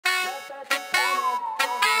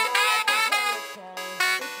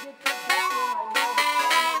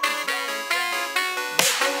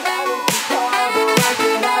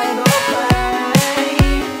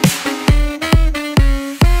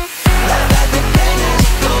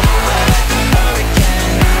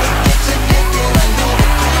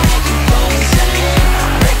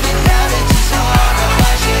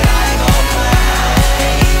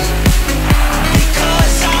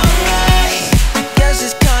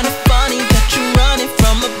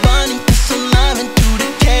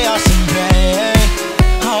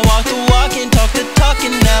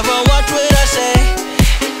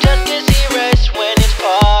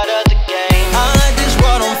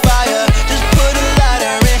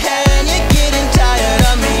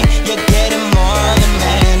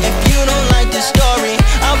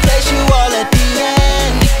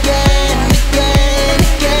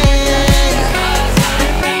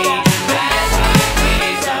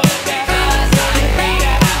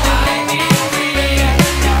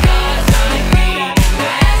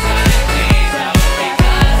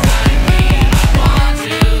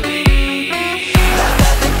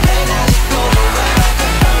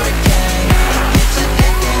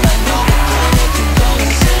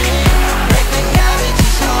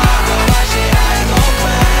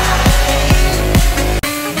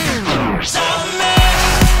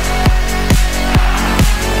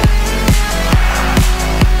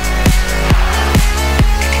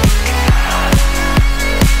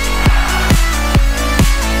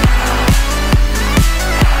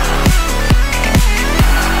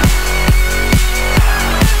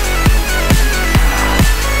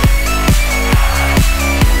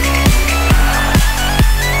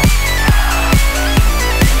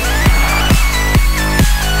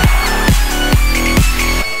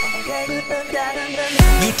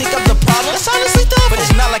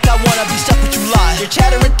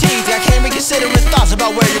chattering teeth, I can't reconsider thoughts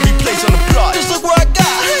about where you'll be placed on the plot. Just look where I got,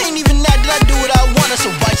 I ain't even that, did I do what I wanted, so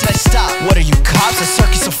why should I stop? What are you, cops? A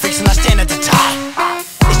circus so fixin' I stand at the top.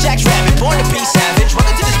 It's Jack's Rabbit, born to be savage.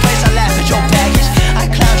 Welcome to this place, I laugh at your baggage. I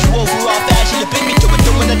clown you over all fashion, you beat me to it,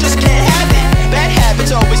 doing I just can't have it. Bad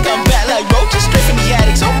habits always come back like roaches, straight from the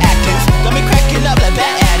attic, so active. Got me cracking up like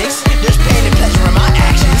bad addicts. There's pain and pleasure in my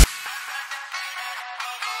actions.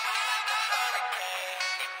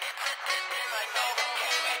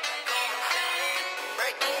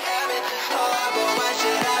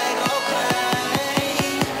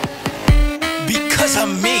 Because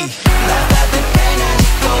I'm me.